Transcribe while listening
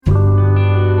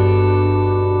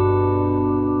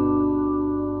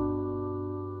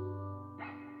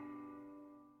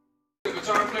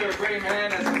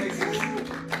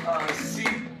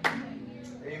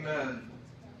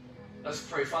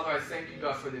Father, I thank you,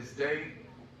 God, for this day.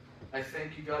 I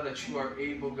thank you, God, that you are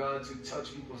able, God, to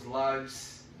touch people's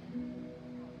lives.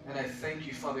 And I thank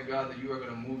you, Father God, that you are going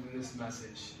to move in this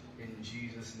message. In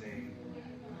Jesus' name,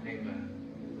 amen.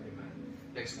 Amen.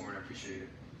 Thanks, Warren. I appreciate it.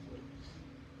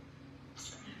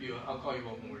 I'll call you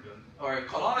up when we're done. All right,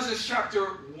 Colossians chapter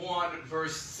 1,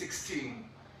 verse 16.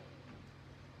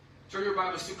 Turn your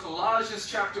Bibles to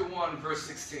Colossians chapter 1, verse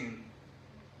 16.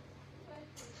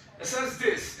 It says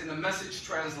this in the Message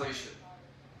translation.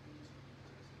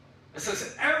 It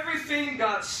says, everything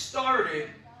got started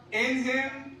in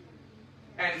him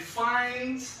and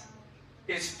finds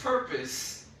its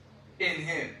purpose in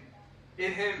him.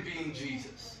 In him being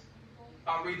Jesus.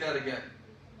 I'll read that again.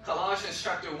 Colossians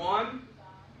chapter 1,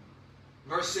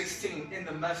 verse 16 in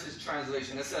the Message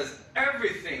translation. It says,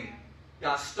 everything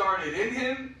got started in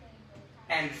him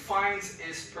and finds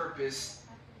its purpose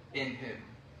in him.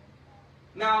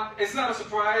 Now, it's not a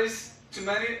surprise to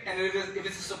many, and if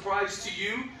it's a surprise to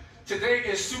you, today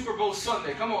is Super Bowl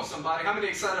Sunday. Come on, somebody. How many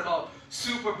excited about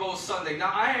Super Bowl Sunday?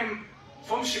 Now, I am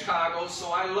from Chicago,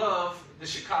 so I love the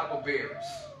Chicago Bears,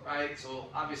 right? So,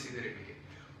 obviously, they didn't make it.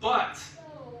 But,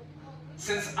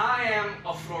 since I am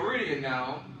a Floridian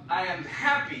now, I am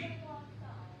happy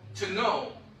to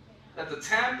know that the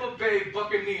Tampa Bay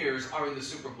Buccaneers are in the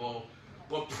Super Bowl,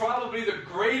 but probably the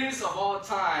greatest of all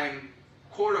time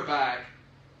quarterback,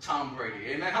 Tom Brady.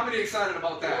 Amen? How many excited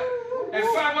about that? In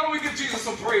fact, why don't we give Jesus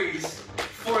some praise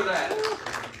for that?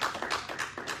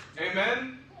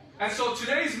 Amen? And so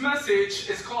today's message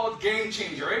is called Game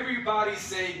Changer. Everybody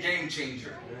say Game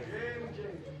Changer.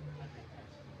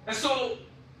 And so,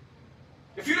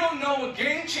 if you don't know what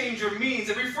Game Changer means,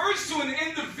 it refers to an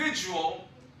individual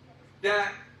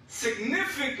that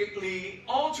significantly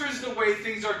alters the way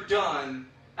things are done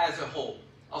as a whole.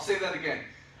 I'll say that again.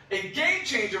 A game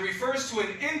changer refers to an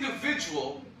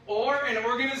individual or an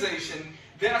organization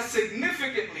that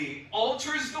significantly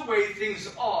alters the way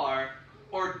things are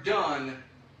or done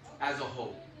as a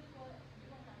whole.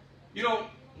 You know,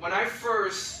 when I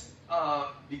first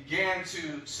began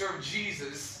to serve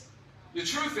Jesus, the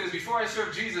truth is, before I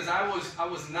served Jesus, I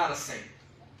was not a saint,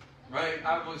 right?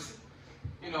 I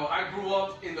grew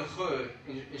up in the hood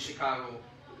in Chicago.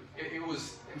 It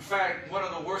was, in fact, one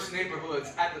of the worst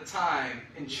neighborhoods at the time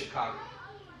in Chicago.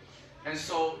 And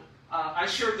so I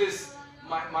shared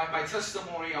my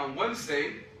testimony on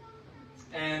Wednesday,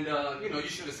 and you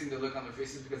should have seen the look on their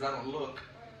faces because I don't look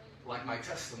like my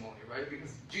testimony, right?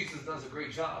 Because Jesus does a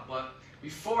great job. But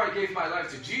before I gave my life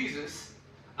to Jesus,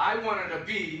 I wanted to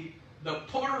be the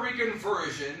Puerto Rican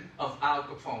version of Al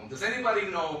Capone. Does anybody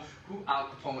know who Al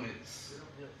Capone is?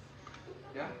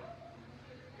 Yeah?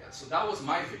 Yeah, so that was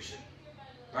my vision,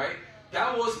 right?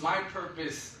 That was my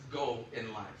purpose goal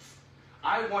in life.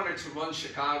 I wanted to run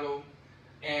Chicago,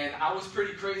 and I was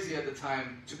pretty crazy at the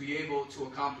time to be able to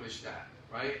accomplish that,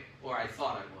 right? Or I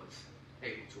thought I was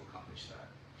able to accomplish that.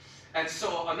 And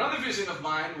so another vision of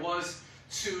mine was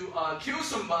to kill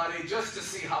somebody just to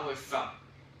see how it felt.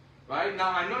 Right? Now,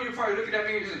 I know you're probably looking at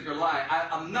me and you're lying.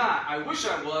 I'm not. I wish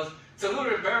I was. It's a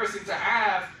little embarrassing to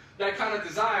have that kind of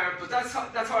desire, but that's how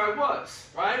I was,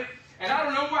 right? And I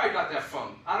don't know where I got that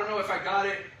from. I don't know if I got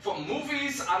it from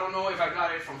movies. I don't know if I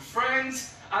got it from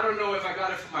friends. I don't know if I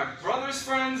got it from my brother's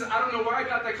friends. I don't know where I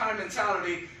got that kind of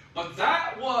mentality, but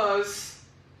that was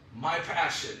my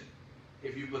passion,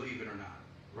 if you believe it or not,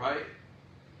 right?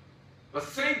 But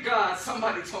thank God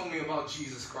somebody told me about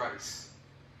Jesus Christ.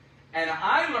 And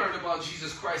I learned about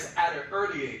Jesus Christ at an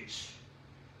early age.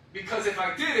 Because if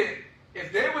I didn't,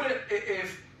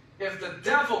 if the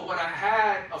devil would have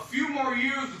had a few more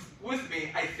years with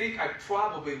me, I think I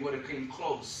probably would have came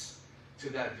close to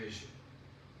that vision.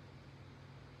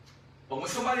 But when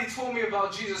somebody told me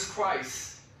about Jesus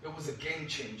Christ, it was a game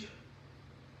changer.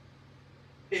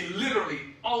 It literally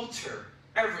altered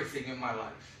everything in my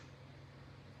life.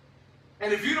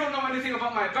 And if you don't know anything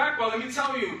about my background, let me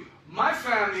tell you, my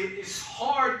family is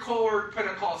hardcore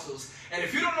Pentecostals. And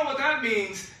if you don't know what that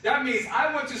means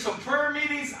I went to some prayer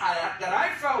meetings that I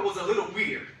felt was a little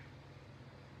weird.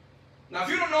 Now, if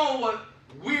you don't know what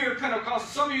weird Pentecostal,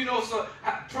 some of you know,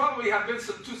 probably have been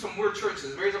to some weird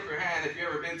churches. Raise up your hand if you've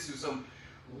ever been to some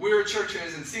weird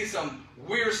churches and see some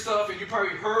weird stuff, and you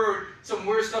probably heard some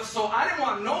weird stuff. So I didn't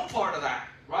want no part of that,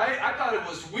 right? I thought it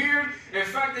was weird. In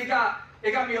fact, it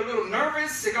got me a little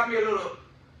nervous. It got me a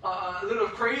little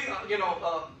crazy,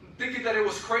 thinking that it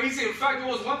was crazy. In fact, there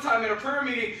was one time in a prayer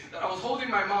meeting that I was holding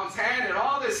my mom's hand and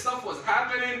all this stuff was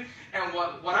happening. And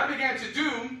what I began to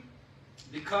do,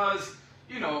 because,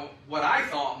 what I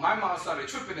thought, my mom started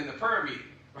tripping in the prayer meeting,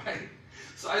 right?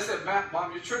 So I said,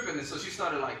 Mom, you're tripping. And so she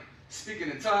started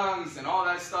speaking in tongues and all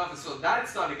that stuff. And so that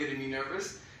started getting me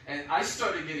nervous. And I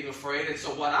started getting afraid. And so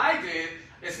what I did,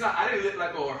 I didn't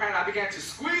let go of her hand. I began to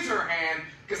squeeze her hand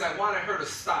because I wanted her to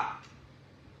stop.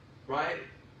 Right?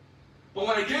 But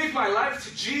when I gave my life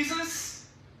to Jesus,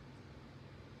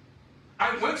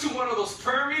 I went to one of those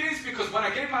prayer meetings because when I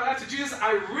gave my life to Jesus,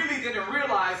 I really didn't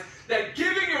realize that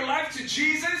giving your life to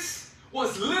Jesus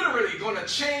was literally going to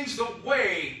change the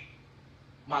way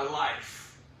my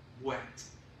life went.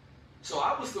 So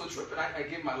I was still tripping. I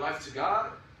gave my life to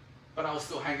God, but I was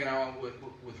still hanging around with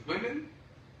women.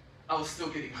 I was still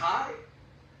getting high.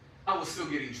 I was still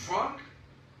getting drunk.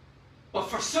 But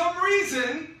for some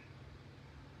reason,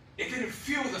 it didn't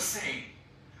feel the same.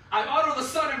 I all of a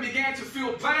sudden began to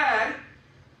feel bad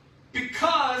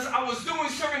because I was doing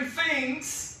certain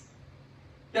things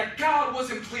that God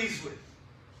wasn't pleased with.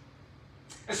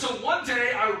 And so one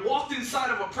day I walked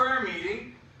inside of a prayer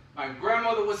meeting. My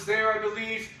grandmother was there, I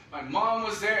believe. My mom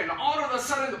was there. And all of a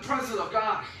sudden the presence of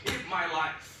God hit my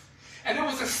life. And it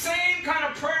was the same kind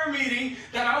of prayer meeting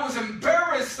that I was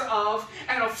embarrassed of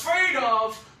and afraid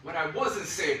of when I wasn't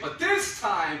saved. But this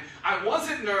time I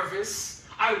wasn't nervous.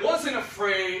 I wasn't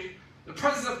afraid. The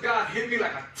presence of God hit me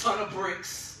like a ton of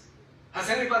bricks. Has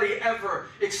anybody ever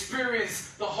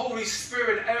experienced the Holy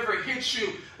Spirit ever hit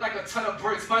you like a ton of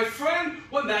bricks? My friend,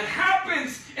 when that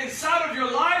happens inside of your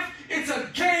life, it's a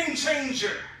game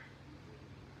changer.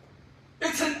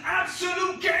 It's an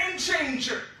absolute game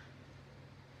changer.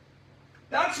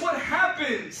 That's what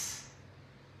happens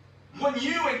when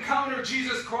you encounter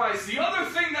Jesus Christ. The other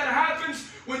thing that happens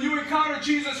when you encounter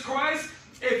Jesus Christ,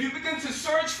 if you begin to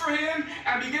search for Him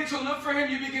and begin to look for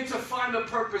Him, you begin to find the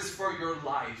purpose for your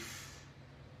life.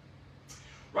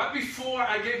 Right before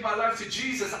I gave my life to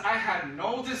Jesus, I had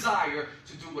no desire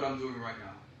to do what I'm doing right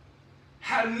now.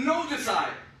 Had no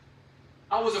desire.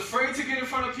 I was afraid to get in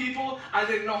front of people. I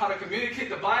didn't know how to communicate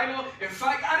the Bible. In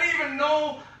fact, I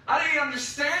didn't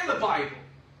understand the Bible.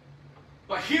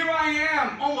 But here I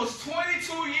am, almost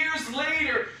 22 years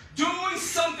later, doing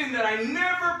something that I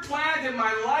never planned in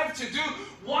my life to do.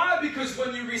 Why? Because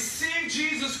when you receive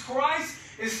Jesus Christ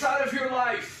inside of your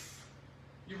life,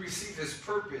 you receive His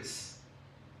purpose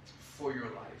for your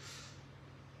life.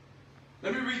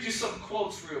 Let me read you some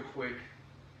quotes real quick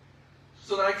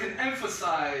so that I can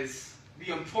emphasize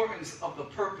the importance of the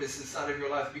purpose inside of your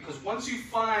life. Because once you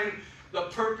find the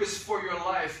purpose for your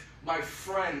life, my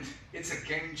friend, it's a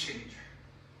game changer.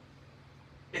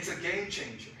 It's a game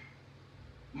changer.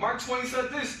 Mark Twain said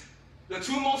this: the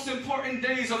two most important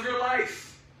days of your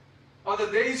life are the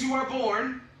days you are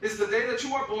born, is the day that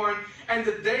you are born, and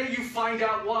the day you find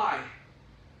out why.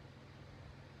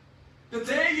 The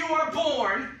day you are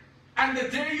born and the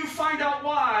day you find out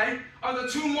why are the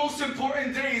two most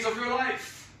important days of your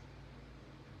life.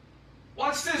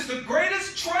 Watch this. The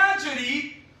greatest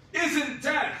tragedy isn't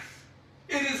death.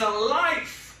 It is a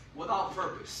life without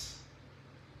purpose.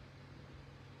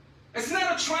 It's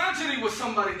not a tragedy when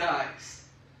somebody dies.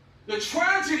 The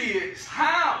tragedy is,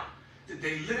 how did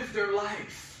they live their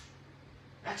life?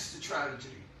 That's the tragedy.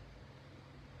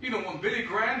 You know, when Billy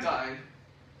Graham died,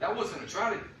 that wasn't a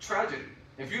tragedy.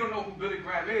 If you don't know who Billy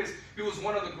Graham is, he was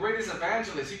one of the greatest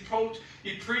evangelists.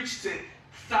 He preached to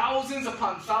thousands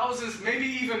upon thousands, maybe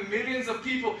even millions of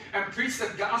people, and preached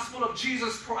the gospel of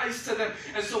Jesus Christ to them.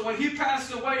 And so when he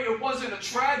passed away, it wasn't a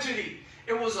tragedy.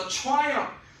 It was a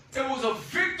triumph. It was a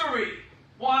victory.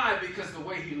 Why? Because the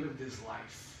way he lived his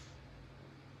life.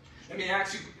 Let me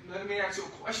ask you a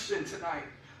question tonight.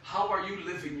 How are you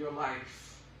living your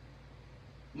life?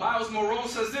 Miles Monroe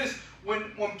says this: when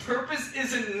purpose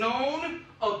isn't known,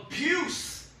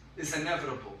 abuse is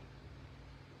inevitable.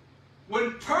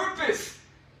 When purpose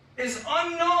is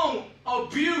unknown,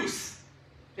 abuse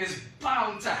is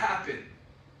bound to happen.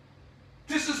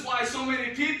 This is why so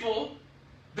many people,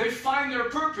 they find their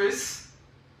purpose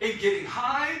in getting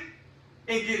high,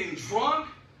 in getting drunk,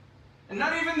 and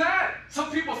not even that.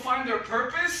 Some people find their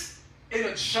purpose in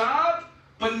a job,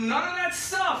 but none of that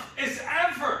stuff is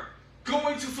ever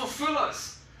going to fulfill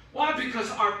us. Why? Because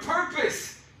our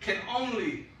purpose can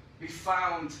only be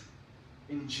found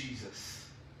in Jesus.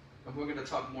 And we're going to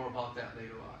talk more about that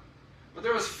later on. But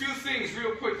there are a few things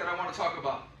real quick that I want to talk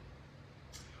about.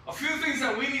 A few things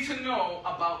that we need to know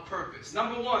about purpose.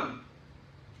 Number one,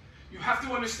 you have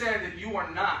to understand that you are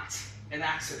not an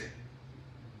accident.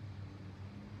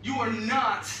 You are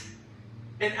not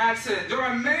an accident. There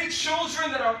are many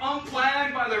children that are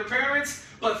unplanned by their parents,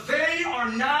 but they are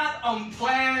not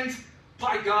unplanned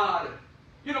by God.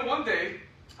 You know, one day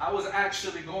I was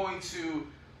actually going to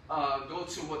go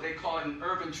to what they call an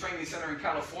urban training center in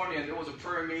California, and there was a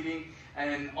prayer meeting,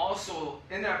 and also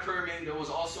in that prayer meeting there was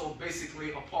also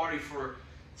basically a party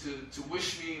to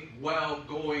wish me well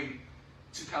going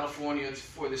to California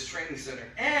for this training center.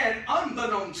 And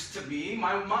unbeknownst to me,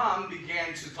 my mom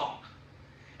began to talk.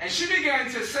 And she began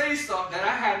to say stuff that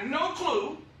I had no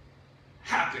clue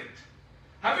happened.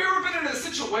 Have you ever been in a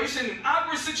situation, an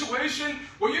awkward situation,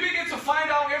 where you begin to find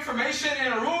out information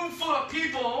in a room full of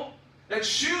people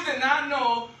that you did not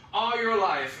know all your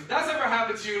life? If that's ever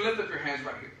happened to you, lift up your hands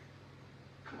right here.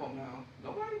 Come on now.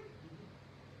 Nobody?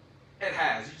 It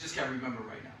has. You just can't remember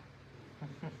right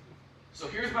now. So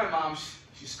here's my mom.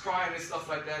 She's crying and stuff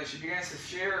like that, and she begins to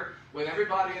share with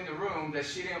everybody in the room that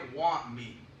she didn't want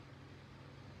me.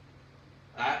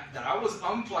 That I was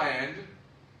unplanned,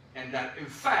 and that, in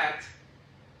fact,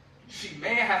 she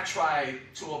may have tried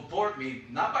to abort me,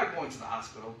 not by going to the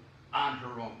hospital, on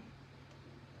her own.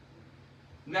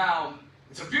 Now,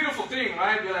 it's a beautiful thing,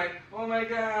 right? Be like, oh my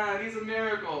God, he's a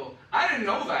miracle. I didn't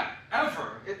know that,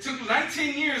 ever. It took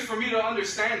 19 years for me to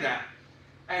understand that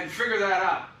and figure that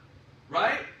out,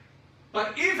 right?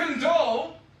 But even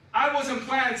though I wasn't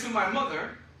planned to my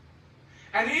mother,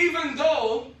 and even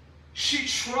though she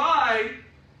tried,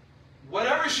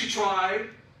 whatever she tried,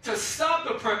 to stop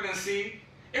the pregnancy,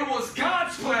 it was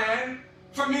God's plan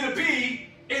for me to be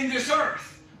in this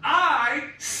earth. I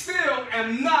still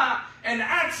am not an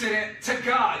accident to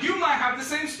God. You might have the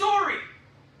same story.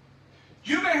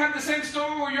 You may have the same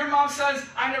story where your mom says,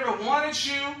 I never wanted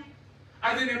you,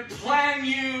 I didn't plan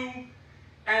you,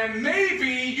 and maybe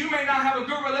you may not have a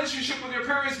good relationship with your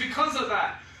parents because of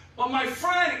that. But my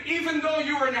friend, even though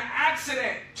you were an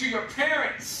accident to your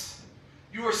parents,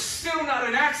 you are still not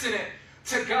an accident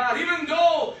to God. Even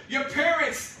though your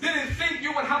parents didn't think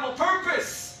you would have a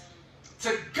purpose,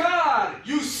 to God,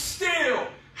 you still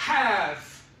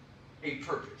have a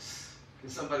purpose. Can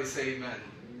somebody say amen?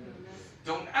 Amen.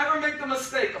 Don't ever make the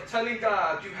mistake of telling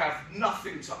God you have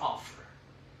nothing to offer.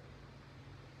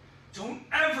 Don't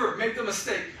ever make the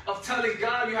mistake of telling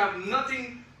God you have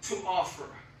nothing to offer.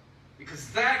 Because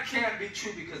that can't be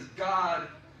true, because God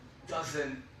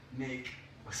doesn't make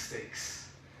mistakes.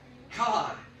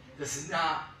 God does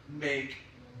not make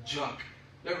junk.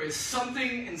 There is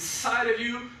something inside of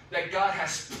you that God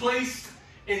has placed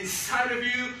inside of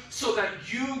you so that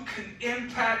you can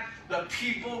impact the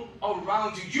people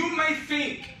around you. You may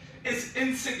think it's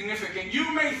insignificant.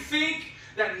 You may think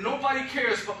that nobody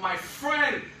cares, but my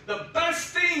friend, the best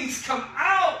things come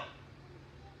out.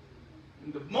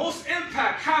 And the most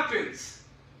impact happens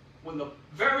when the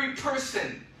very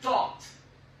person thought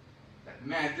that,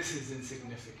 man, this is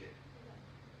insignificant.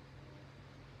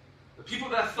 The people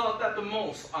that thought that the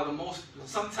most are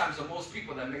sometimes the most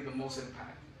people that make the most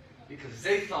impact, because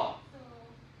they thought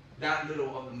that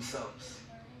little of themselves.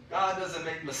 God doesn't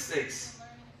make mistakes.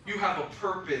 You have a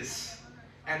purpose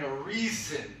and a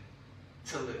reason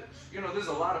to live. You know, there's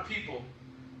a lot of people,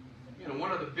 you know,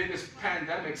 one of the biggest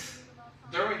pandemics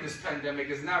during this pandemic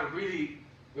is not really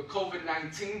the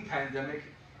COVID-19 pandemic,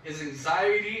 is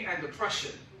anxiety and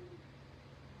depression.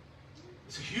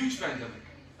 It's a huge pandemic.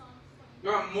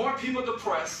 There are more people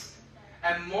depressed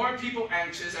and more people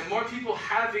anxious and more people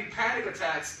having panic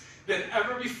attacks than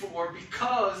ever before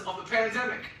because of the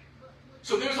pandemic.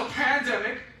 So there's a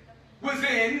pandemic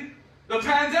within the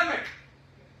pandemic.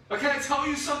 But can I tell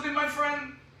you something, my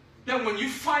friend? That when you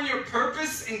find your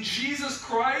purpose in Jesus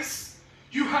Christ,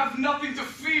 you have nothing to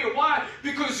fear. Why?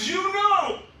 Because you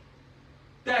know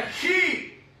that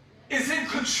He is in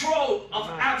control of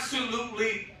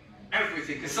absolutely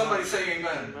everything. Can somebody say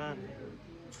amen? Amen.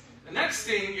 The next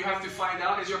thing you have to find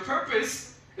out is your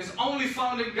purpose is only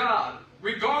found in God,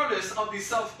 regardless of these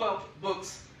self-help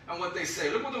books and what they say.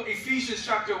 Look what Ephesians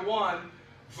chapter 1,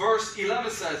 verse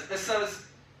 11 says. It says,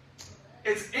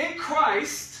 it's in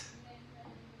Christ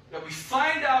that we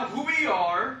find out who we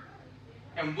are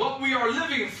and what we are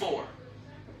living for.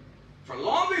 For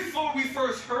long before we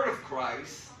first heard of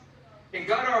Christ and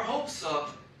got our hopes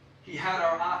up, He had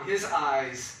His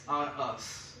eyes on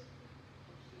us,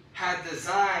 had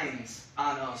designs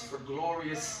on us for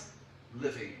glorious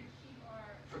living.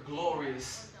 For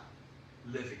glorious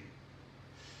living.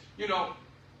 You know,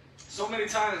 so many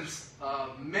times,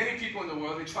 many people in the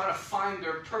world, they try to find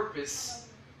their purpose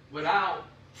without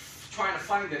trying to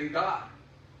find it in God.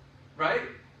 Right?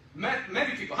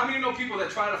 Many people. How many know people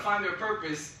that try to find their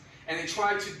purpose and they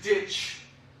try to ditch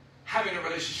having a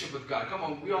relationship with God? Come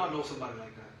on, we all know somebody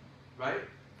like that. Right?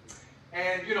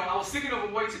 And, you know, I was thinking of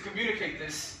a way to communicate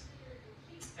this,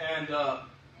 and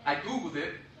I Googled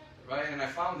it, right, and I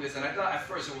found this, and I thought at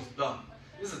first it was dumb.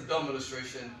 This is a dumb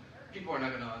illustration. People are not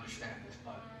going to understand this,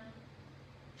 but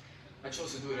I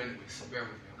chose to do it anyway, so bear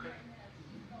with me, okay?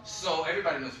 So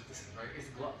everybody knows what this is, right? It's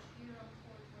a glove.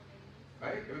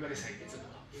 Right? Everybody say, it's a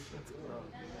glove.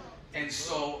 And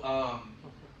so,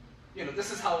 you know,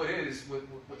 this is how it is with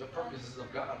the purposes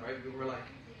of God, right? We're like,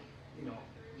 you know,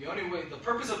 the only way, the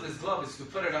purpose of this glove is to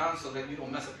put it on so that you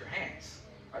don't mess up your hands,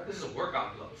 right? This is a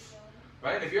workout glove,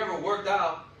 right? If you ever worked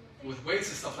out with weights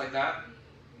and stuff like that,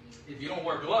 if you don't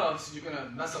wear gloves, you're going to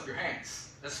mess up your hands,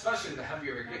 especially the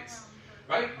heavier it gets,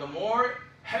 right? The more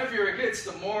heavier it gets,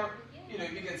 the more, you know,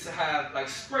 you begin to have like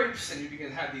scrapes and you begin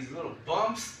to have these little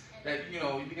bumps that, you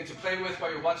know, you begin to play with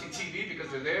while you're watching TV because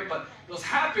they're there. But those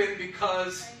happen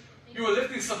because you were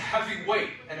lifting some heavy weight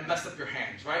and it messed up your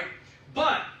hands, right?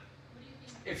 But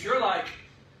if you're like,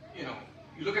 you know,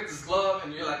 you look at this glove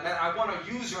and you're like, man, I want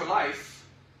to use your life.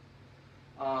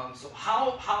 So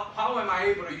how am I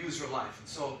able to use your life? And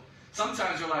so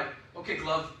sometimes you're like, okay,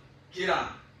 glove, get on.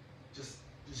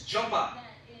 Just jump out.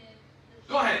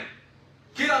 Go ahead.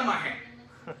 Get on my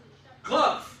hand.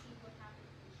 Glove.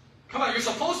 Come on, you're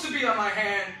supposed to be on my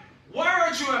hand. Why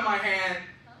aren't you in my hand?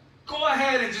 Go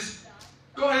ahead and just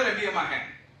go ahead and be in my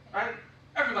hand. Right?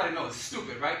 Everybody knows it's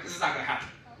stupid, right? This is not going to happen.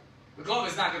 The glove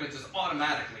is not going to just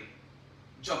automatically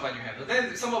jump on your hand. But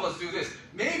then some of us do this.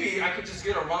 Maybe I could just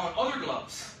get around other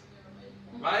gloves.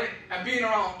 Right? And being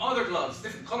around other gloves,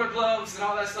 different color gloves and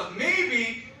all that stuff.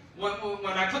 Maybe when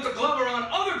I put the glove around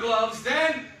other gloves,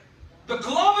 then the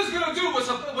glove is going to do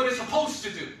what it's supposed to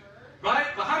do. Right?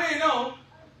 But how many know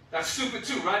that's stupid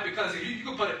too, right? Because if you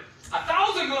could put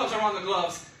 1,000 gloves around the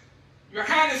gloves, your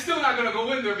hand is still not going to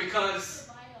go in there because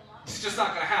it's just not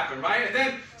going to happen, right? And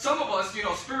then some of us, you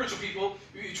know, spiritual people,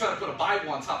 you try to put a Bible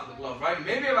on top of the glove, right?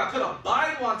 Maybe if I put a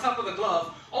Bible on top of the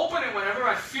glove, open it whenever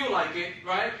I feel like it,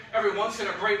 right? Every once in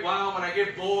a great while when I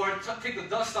get bored, take the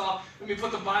dust off, let me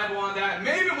put the Bible on that.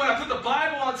 Maybe when I put the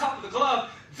Bible on top of the glove,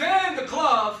 then the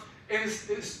glove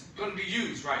is going to be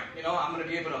used, right? You know, I'm going to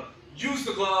be able to use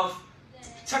the glove,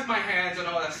 protect my hands and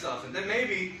all that stuff. And then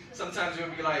maybe sometimes you'll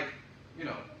be like, you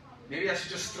know, maybe I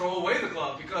should just throw away the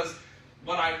glove because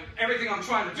everything I'm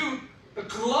trying to do, the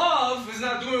glove is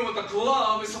not doing what the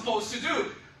glove is supposed to do.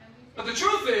 But the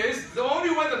truth is, the only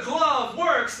way the glove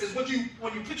works is when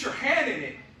you put your hand in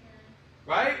it,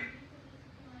 right?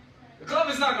 The glove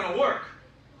is not going to work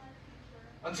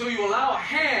until you allow a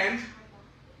hand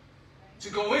to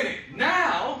go in it.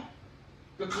 Now,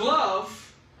 the glove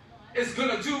is going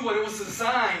to do what it was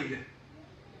designed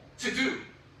to do.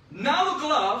 Now the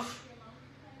glove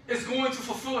is going to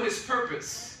fulfill his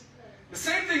purpose. The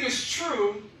same thing is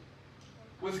true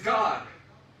with God.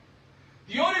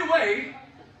 The only way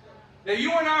that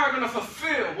you and I are going to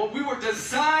fulfill what we were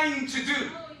designed to do,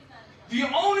 the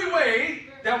only way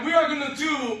that we are going to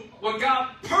do what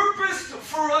God purposed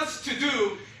for us to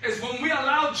do is when we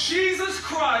allow Jesus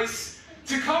Christ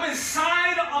to come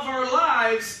inside of our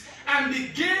lives and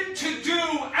begin to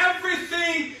do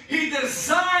everything He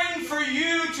designed for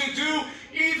you to do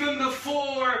even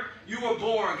before you were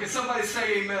born. Can somebody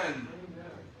say amen? Amen.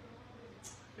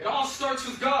 It all starts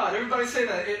with God. Everybody say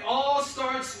that. It all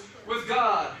starts with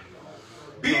God.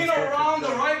 Being around the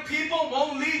right people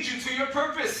won't lead you to your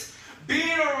purpose.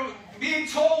 Being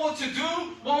told what to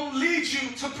do won't lead you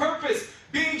to purpose.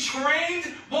 Being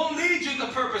trained won't lead you to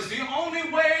purpose. The only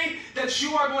way that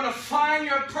you are going to find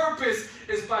your purpose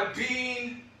is by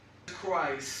being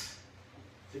Christ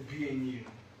to be in you.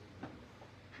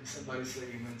 Can somebody say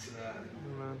amen to that?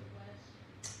 Amen.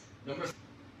 Number 3,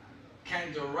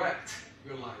 can direct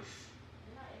your life.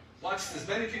 Watch this.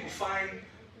 Many people find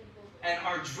and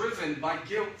are driven by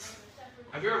guilt.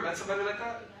 Have you ever met somebody like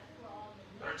that?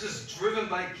 They're just driven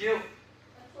by guilt.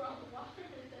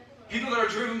 People that are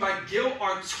driven by guilt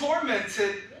are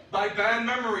tormented by bad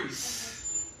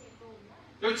memories.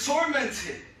 They're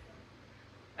tormented.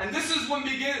 And this is when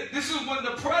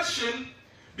depression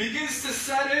begins to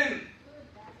set in.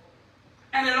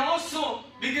 And it also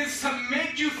begins to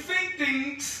make you think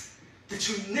things that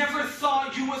you never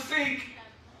thought you would think.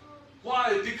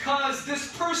 Why? Because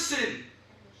this person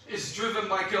is driven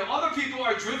by guilt. Other people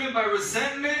are driven by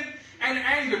resentment and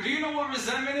anger. Do you know what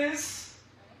resentment is?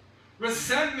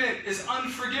 Resentment is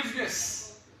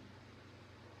unforgiveness.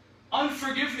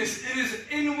 Unforgiveness, it is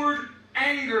inward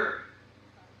anger.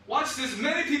 Watch this.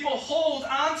 Many people hold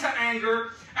on to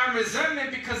anger and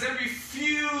resentment because they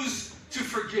refuse to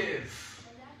forgive.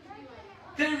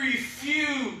 They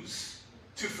refuse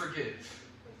to forgive.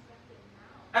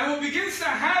 And what begins to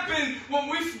happen when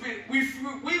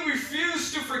we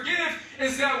refuse to forgive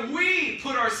is that we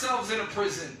put ourselves in a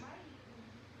prison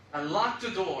and lock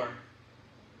the door.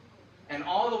 And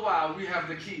all the while, we have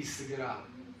the keys to get out.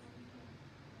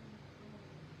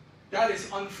 That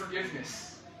is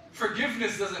unforgiveness.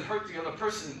 Forgiveness doesn't hurt the other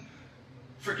person.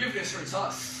 Forgiveness hurts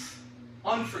us.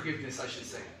 Unforgiveness, I should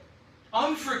say.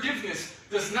 Unforgiveness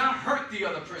does not hurt the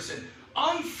other person.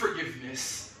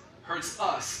 Unforgiveness hurts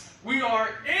us. We are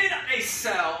in a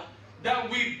cell that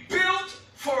we built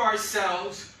for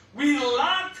ourselves. We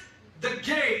locked the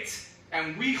gate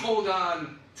and we hold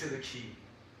on to the key.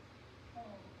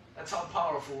 That's how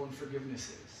powerful unforgiveness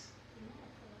is.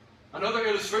 Another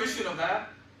illustration of that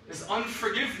is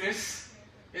unforgiveness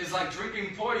is like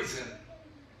drinking poison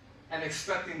and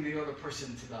expecting the other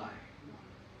person to die.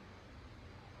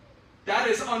 That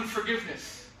is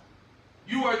unforgiveness.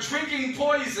 You are drinking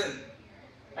poison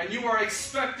and you are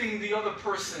expecting the other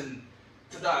person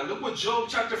to die. Look what Job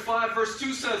chapter 5 verse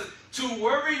 2 says. To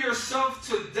worry yourself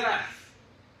to death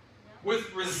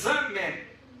with resentment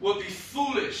will be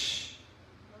foolish.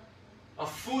 A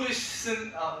foolish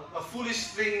sin, a foolish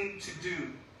thing to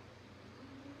do.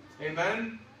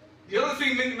 Amen? The other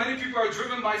thing, many people are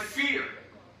driven by fear.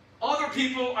 Other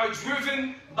people are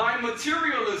driven by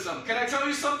materialism. Can I tell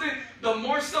you something? The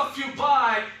more stuff you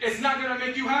buy is not going to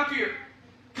make you happier.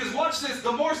 Because watch this,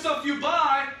 the more stuff you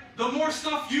buy, the more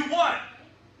stuff you what?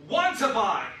 Want to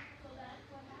buy.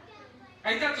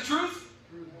 Ain't that the truth?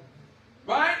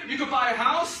 Right? You could buy a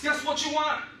house, guess what you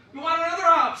want? You want another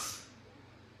house.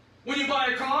 When you buy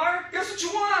a car, guess what you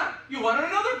want? You want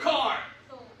another car.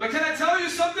 But can I tell you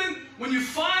something? When you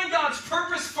find God's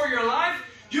purpose for your life,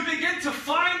 you begin to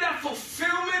find that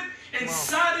fulfillment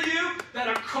inside of you that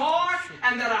a car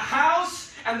and that a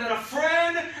house and that a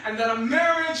friend and that a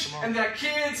marriage and that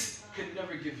kids can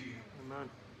never give you. Amen.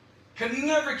 Can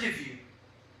never give you.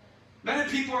 Many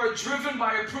people are driven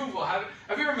by approval. Have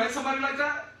you ever met somebody like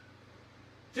that?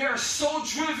 They are so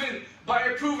driven by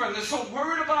approval and they're so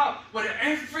worried about what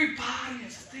everybody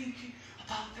is thinking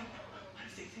about them. What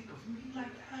if they think of me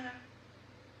like that?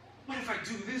 What if I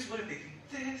do this? What if they think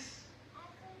this?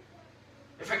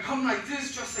 If I come like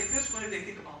this, dress like this, what do they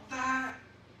think about that?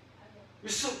 We're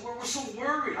so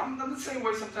worried. I'm the same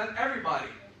way sometimes. Everybody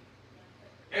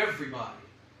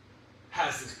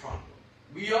has this problem.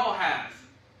 We all have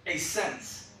a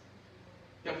sense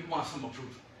that we want some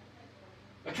approval.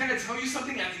 But can I tell you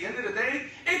something? At the end of the day,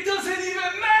 it doesn't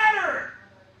even matter.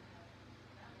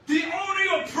 The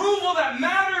only approval that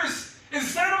matters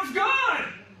is that of God.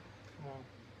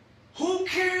 Who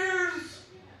cares?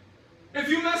 If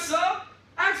you mess up,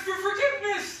 ask for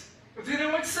forgiveness. If they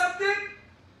don't accept it,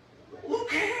 who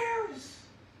cares?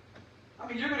 I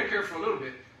mean, you're going to care for a little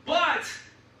bit. But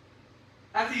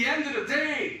at the end of the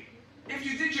day, if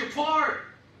you did your part,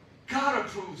 God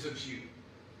approves of you.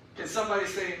 Can somebody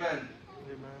say amen?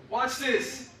 Amen. Watch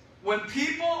this. When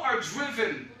people are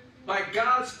driven by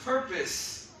God's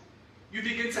purpose, you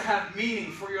begin to have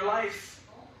meaning for your life.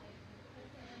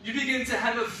 You begin to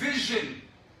have a vision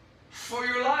for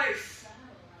your life.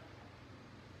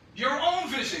 Your own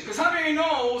vision. Because how many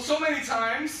know so many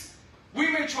times we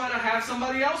may try to have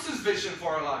somebody else's vision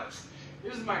for our lives.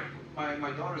 Here's my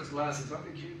daughter's glasses.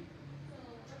 Aren't they cute?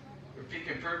 They're pink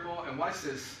and purple. And watch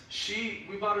this.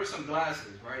 We bought her some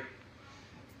glasses, right?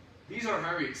 These are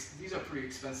pretty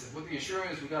expensive. With the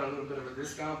insurance, we got a little bit of a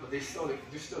discount, but they're still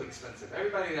expensive.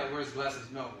 Everybody that wears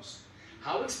glasses knows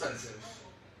how expensive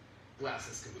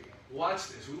glasses can be. Watch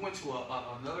this. We went to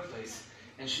another place,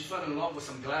 and she fell in love with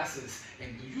some glasses.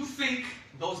 And do you think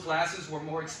those glasses were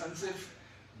more expensive?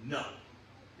 No.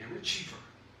 They were cheaper.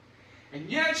 And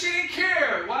yet she didn't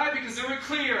care. Why? Because they were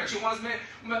clear. And she wants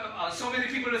so many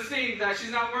people to think that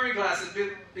she's not wearing glasses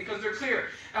because they're clear.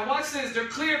 And watch this. They're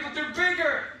clear, but they're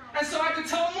bigger. And so I could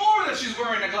tell more that she's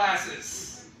wearing the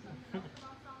glasses.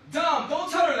 Dumb. Don't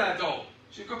tell her that, though.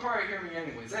 She could probably hear me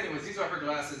anyways. Anyways, these are her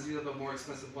glasses. These are the more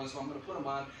expensive ones. So I'm going to put them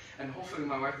on. And hopefully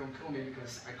my wife won't kill me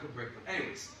because I could break them.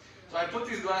 Anyways, so I put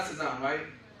these glasses on, right?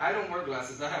 I don't wear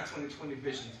glasses. I have 20/20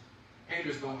 vision.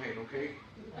 Haters don't hate, okay?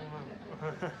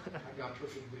 I got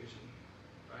perfect vision,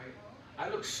 right? I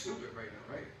look stupid right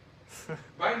now, right?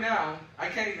 Right now, I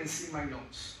can't even see my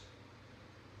notes.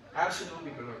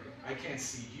 Absolutely blurry. I can't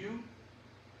see you.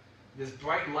 This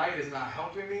bright light is not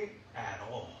helping me at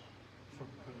all.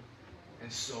 And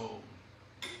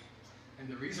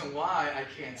the reason why I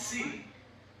can't see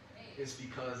is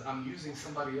because I'm using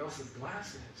somebody else's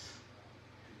glasses.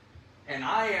 And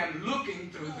I am looking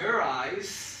through their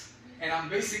eyes. And I'm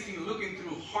basically looking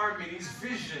through Harmony's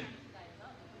vision.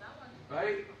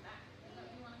 Right?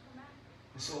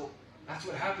 And so that's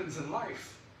what happens in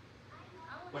life.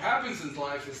 What happens in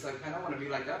life is like, man, I want to be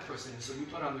like that person. And so you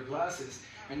put on their glasses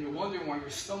and you're wondering why you're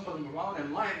stumbling around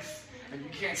in life and you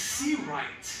can't see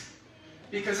right.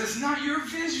 Because it's not your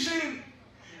vision.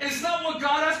 It's not what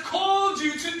God has called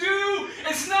you to do.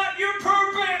 It's not your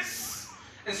purpose.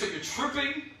 And so you're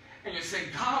tripping, and you're saying,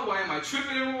 God, why am I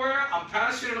tripping everywhere? I'm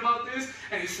passionate about this.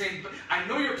 And he's saying, but I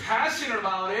know you're passionate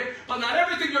about it, but not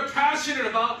everything you're passionate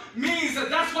about means that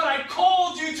that's what I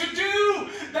called you to do.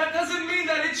 That doesn't mean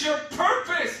that it's your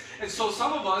purpose. And so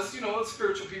some of us, you know,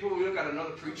 spiritual people, we look at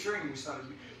another preacher and we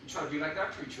try to be like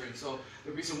that preacher. And so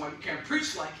the reason why you can't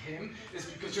preach like him is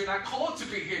because you're not called to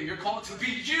be him. You're called to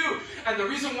be you. And the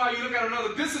reason why you look at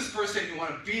another business person, you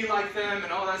want to be like them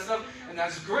and all that stuff, and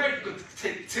that's great. You could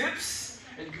take tips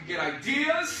and you can get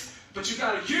ideas, but you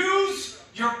got to use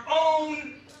your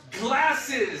own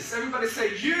glasses. Everybody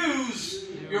say, use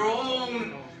your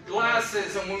own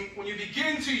glasses. And when you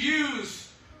begin to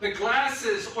use the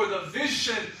glasses or the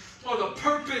vision or the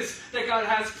purpose that God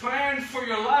has planned for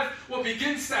your life, what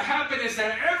begins to happen is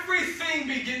that everything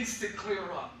begins to clear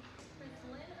up.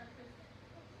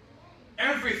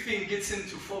 Everything gets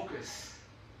into focus,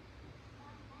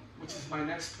 which is my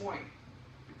next point.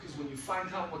 Because when you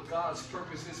find out what God's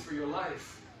purpose is for your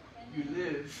life, you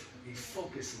live a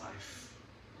focused life.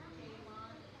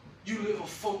 You live a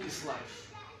focused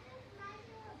life.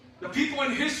 The people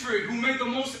in history who made the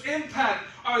most impact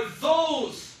are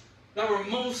those that were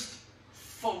most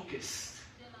focused.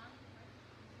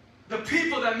 The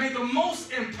people that made the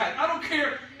most impact, I don't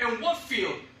care in what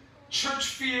field, church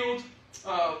field,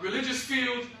 religious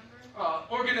field,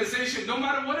 organization, no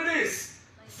matter what it is,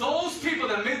 those people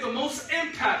that made the most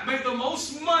impact, made the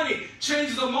most money,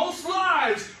 changed the most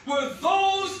lives, were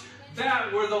those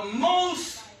that were the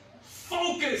most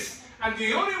focused. And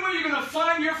the only way you're going to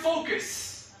find your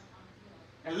focus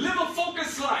and live a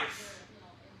focused life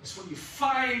is when you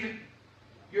find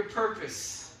your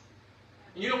purpose.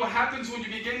 And you know what happens when you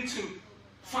begin to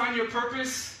find your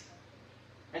purpose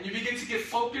and you begin to get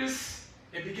focused?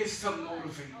 It begins to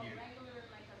motivate you.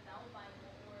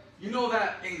 You know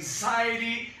that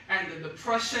anxiety and the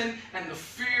depression and the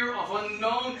fear of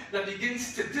unknown that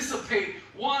begins to dissipate.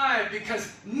 Why?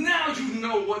 Because now you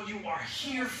know what you are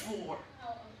here for.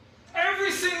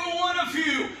 Every single one of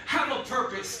you have a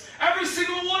purpose. Every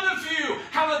single one of you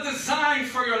have a design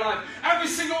for your life. Every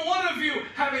single one of you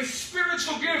have a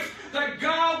spiritual gift that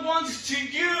God wants to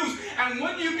use. And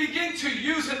when you begin to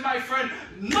use it, my friend,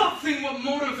 nothing will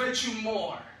motivate you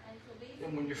more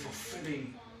than when you're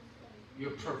fulfilling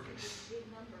your purpose.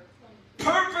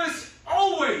 Purpose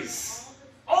always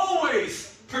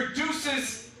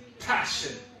produces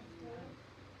passion.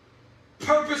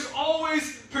 Purpose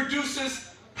always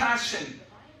produces passion.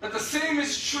 But the same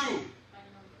is true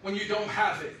when you don't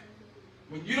have it.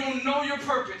 When you don't know your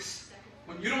purpose.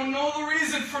 When you don't know the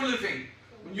reason for living.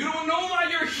 When you don't know why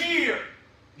you're here,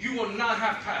 you will not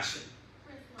have passion.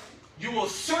 You will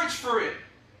search for it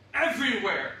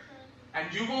everywhere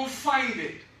and you won't find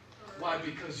it. Why?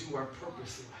 Because you are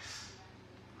purposeless.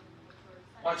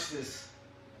 Watch this.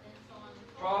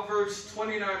 Proverbs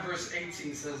 29 verse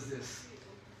 18 says this.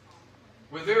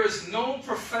 Where there is no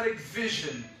prophetic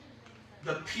vision,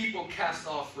 the people cast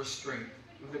off restraint.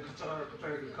 If the guitar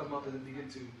could come up and then begin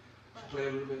to play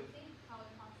a little bit.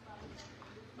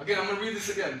 Again, I'm going to read this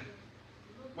again.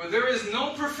 Where there is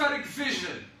no prophetic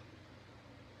vision,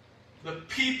 the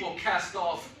people cast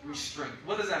off restraint.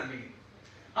 What does that mean?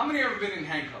 How many have ever been in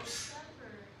handcuffs?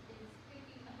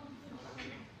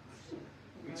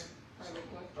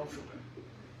 Don't feel bad.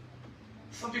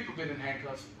 Some people have been in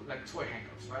handcuffs, like toy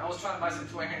handcuffs, right? I was trying to buy some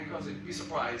toy handcuffs, and you'd be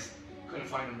surprised, couldn't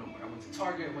find them nowhere. I went to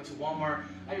Target, I went to Walmart,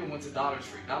 I even went to Dollar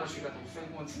Tree. Dollar Tree got the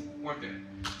fake ones, weren't there.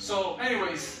 So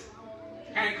anyways,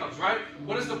 handcuffs, right?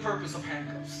 What is the purpose of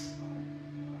handcuffs?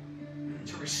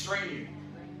 To restrain you,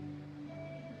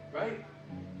 right?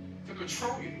 To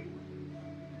control you.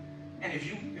 And if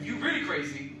you're really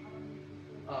crazy,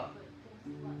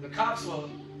 the cops will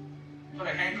put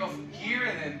a handcuff here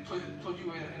and then put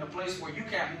you in a place where you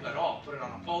can't move at all. Put it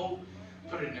on a pole,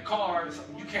 put it in the car,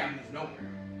 you can't move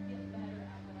nowhere.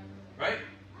 Right?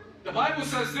 The Bible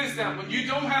says this, that when you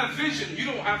don't have vision, you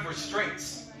don't have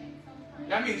restraints.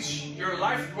 That means your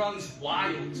life runs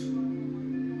wild.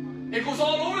 It goes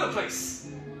all over the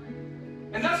place.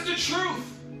 And that's the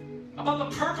truth about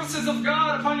the purposes of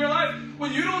God upon your life.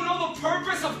 When you don't know the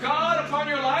purpose of God upon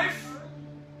your life,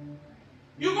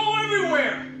 you go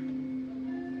everywhere.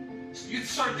 So you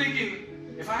start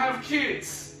thinking, if I have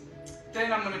kids,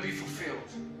 then I'm going to be fulfilled.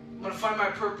 I'm going to find my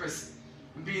purpose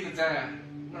in being a dad.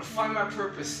 I'm going to find my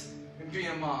purpose in being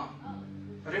a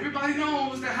mom. But everybody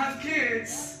knows that have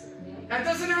kids, that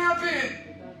doesn't happen.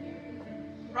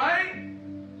 Right?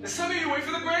 And some of you wait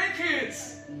for the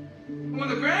grandkids. And when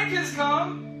the grandkids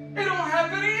come, it don't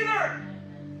happen either.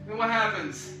 And what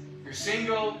happens? You're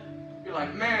single. You're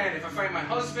like, man, if I find my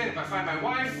husband, if I find my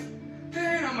wife,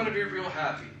 then I'm going to be real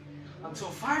happy. until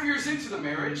 5 years into the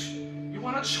marriage, you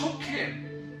want to choke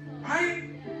him, right?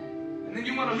 And then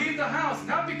you want to leave the house,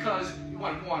 not because you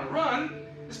want to run,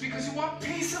 it's because you want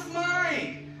peace of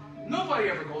mind. Nobody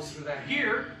ever goes through that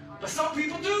here, but some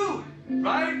people do,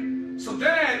 right? So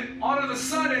then, all of a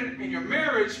sudden, in your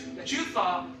marriage that you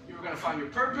thought you were going to find your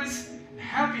purpose and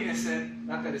happiness in,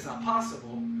 not that it's not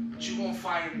possible, but you won't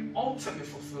find ultimate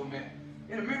fulfillment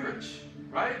in a marriage,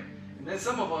 right? And then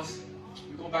some of us,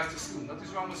 we go back to school.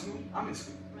 Nothing's wrong with school. I'm in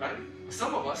school, right? But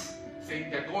some of us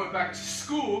think that going back to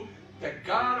school, that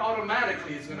God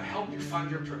automatically is going to help you find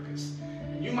your purpose.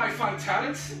 And you might find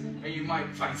talents, and you might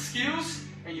find skills,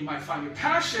 and you might find your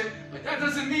passion, but that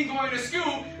doesn't mean going to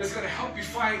school is going to help you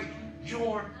find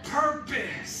your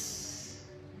purpose.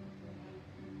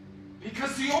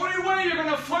 Because the only way you're going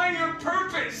to find your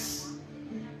purpose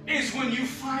is when you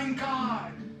find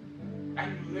God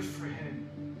and you live for Him.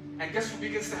 And guess what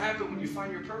begins to happen when you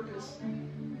find your purpose?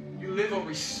 You live a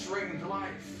restrained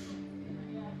life.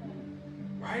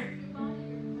 Right?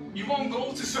 You won't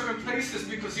go to certain places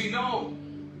because you know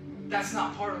that's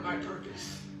not part of my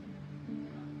purpose.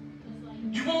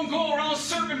 You won't go around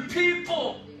certain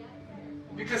people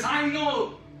because I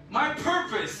know my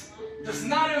purpose does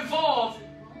not involve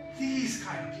these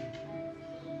kind of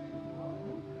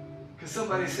people. Can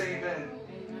somebody say amen?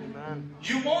 Amen.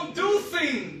 You won't do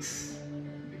things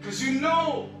because you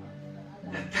know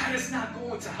that that is not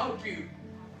going to help you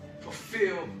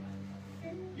fulfill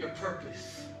your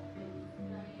purpose.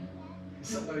 Can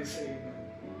somebody say amen?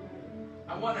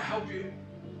 I want to help you.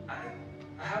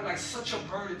 I have like such a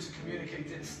burden to communicate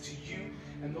this to you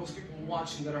and those people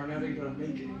watching that are not able to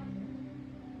make it.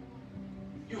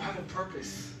 You have a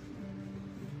purpose.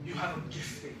 You have a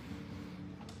gifting.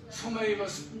 So many of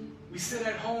us, we sit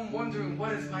at home wondering,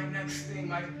 what is my next thing?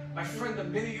 My friend, the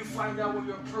minute you find out what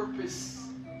your purpose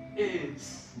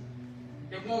is,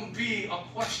 it won't be a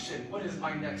question, what is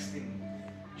my next thing?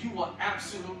 You will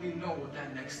absolutely know what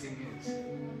that next thing is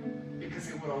because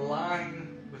it would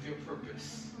align with your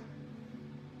purpose.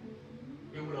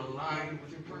 It would align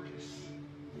with your purpose.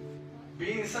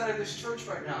 Being inside of this church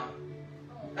right now,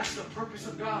 that's the purpose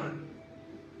of God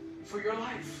for your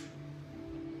life.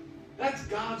 That's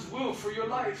God's will for your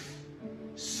life.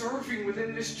 Serving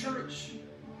within this church.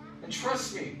 And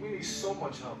trust me, we need so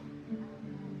much help.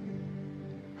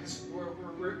 Because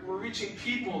we're reaching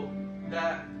people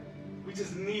that we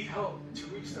just need help to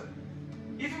reach them.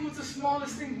 Even with the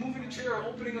smallest thing, moving a chair,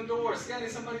 opening a door, scanning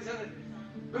somebody's head.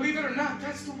 Believe it or not,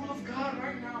 that's the will of God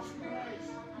right now for your life.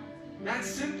 That's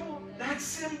simple. That's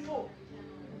simple.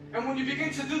 And when you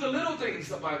begin to do the little things,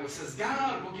 the Bible says,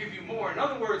 God will give you more. In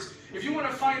other words, if you want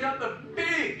to find out the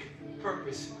big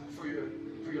purpose for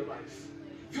your life,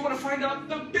 if you want to find out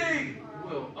the big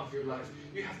will of your life,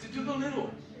 you have to do the little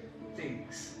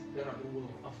things that are the will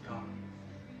of God.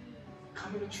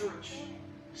 Come in a church,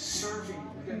 serving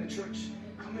within the church.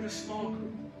 Come in a small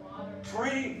group,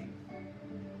 praying.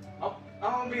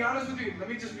 I'll be honest with you. Let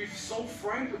me just be so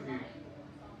frank with you.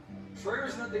 Prayer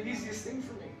is not the easiest thing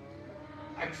for me.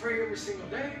 I pray every single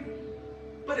day,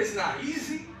 but it's not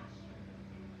easy.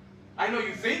 I know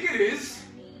you think it is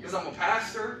because I'm a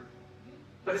pastor,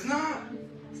 but it's not.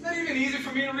 It's not even easy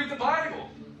for me to read the Bible.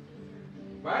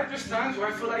 Right? There's times where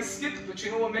I feel like skip it, but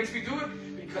you know what makes me do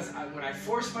it? Because when I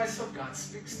force myself, God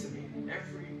speaks to me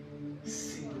every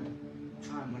single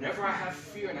time. Whenever I have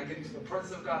fear and I get into the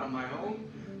presence of God on my own,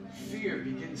 fear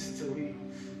begins to leave.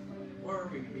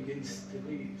 Worry begins to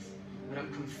leave. When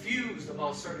I'm confused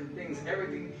about certain things,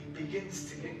 everything begins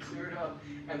to get cleared up.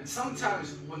 And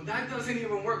sometimes when that doesn't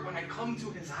even work, when I come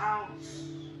to His house,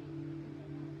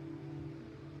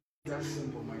 that's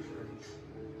simple, my friends.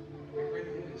 It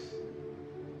really is.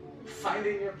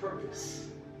 Finding your purpose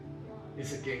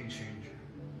is a game changer.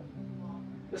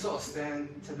 Let's all stand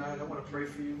tonight. I want to pray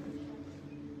for you.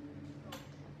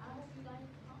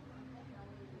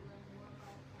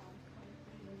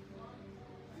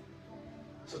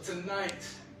 So tonight,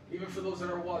 even for those that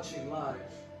are watching live,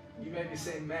 you may be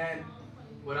saying, man,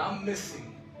 what I'm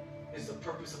missing is the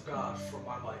purpose of God for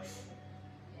my life.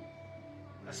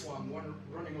 That's why I'm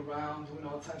running around doing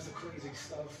all types of crazy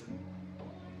stuff. And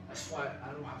that's why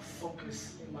I don't have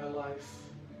focus in my life.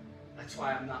 That's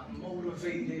why I'm not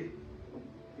motivated.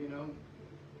 You know,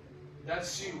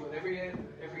 that's you. With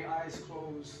every eyes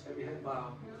closed, every head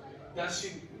bowed. That's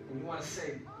you. And you want to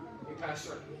say, hey,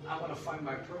 Pastor, I want to find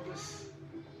my purpose.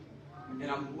 And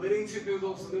I'm willing to do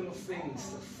those little things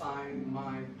to find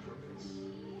my purpose.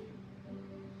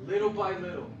 Little by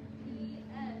little.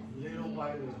 Little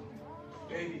by little.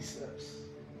 Baby steps.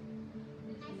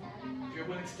 If you're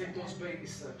willing to take those baby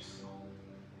steps,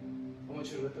 I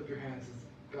want you to lift up your hands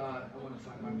God, I want to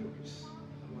find my purpose. I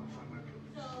want to find my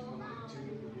purpose. I want to do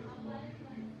what you have called me to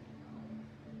do.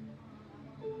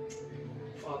 Amen.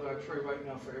 Father, I pray right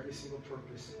now for every single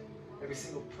purpose, every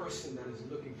single person that is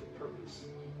looking for purpose.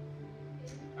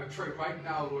 I pray right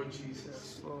now, Lord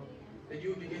Jesus, that you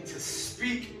will begin to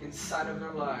speak inside of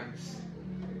their lives.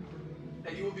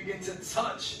 That you will begin to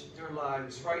touch their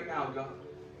lives right now, God.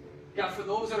 God, for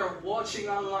those that are watching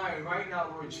online right now,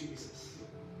 Lord Jesus.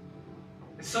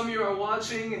 And some of you are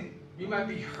watching and you might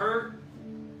be hurt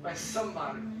by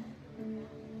somebody.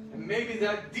 And maybe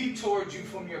that detoured you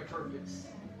from your purpose.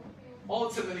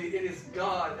 Ultimately, it is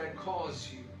God that calls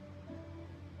you.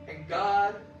 And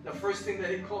God, the first thing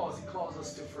that He calls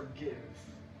us to forgive.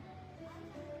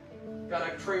 God, I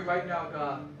pray right now,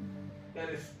 God, that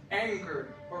if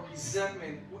anger or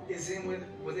resentment is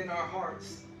within our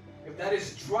hearts, if that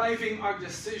is driving our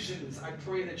decisions, I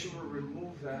pray that you will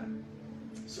remove that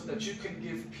so that you can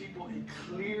give people a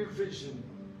clear vision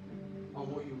on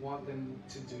what you want them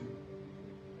to do.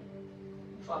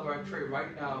 Father, I pray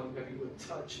right now that you would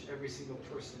touch every single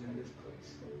person in this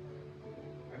place.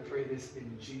 I pray this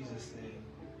in Jesus' name.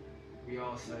 We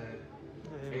all said,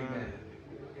 Amen.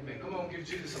 Amen. Come on, give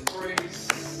Jesus some praise.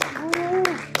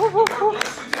 Lord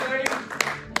bless you today.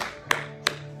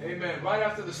 Amen. Right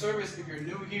after the service, if you're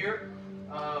new here,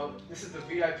 this is the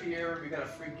VIP area. We got a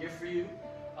free gift for you.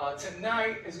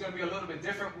 Tonight is going to be a little bit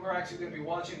different. We're actually going to be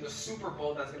watching the Super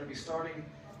Bowl that's going to be starting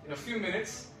in a few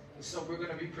minutes. And so we're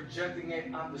going to be projecting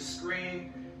it on the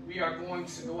screen. We are going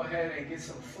to go ahead and get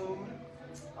some food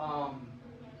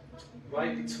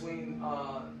right between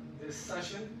this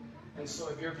session. And so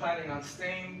if you're planning on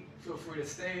staying, feel free to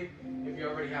stay. If you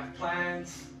already have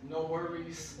plans, no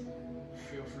worries.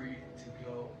 Feel free to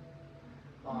go.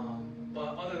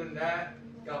 But other than that,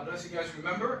 God bless you guys.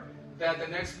 Remember that the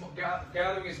next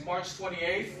gathering is March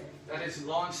 28th. That is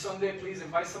Launch Sunday. Please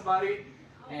invite somebody.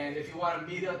 And if you want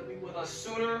to meet with us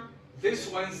sooner,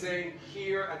 this Wednesday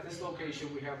here at this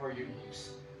location, we have our youth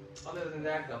groups. Other than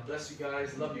that, God bless you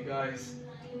guys. Love you guys.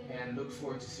 And look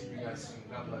forward to seeing you guys soon.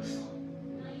 God bless.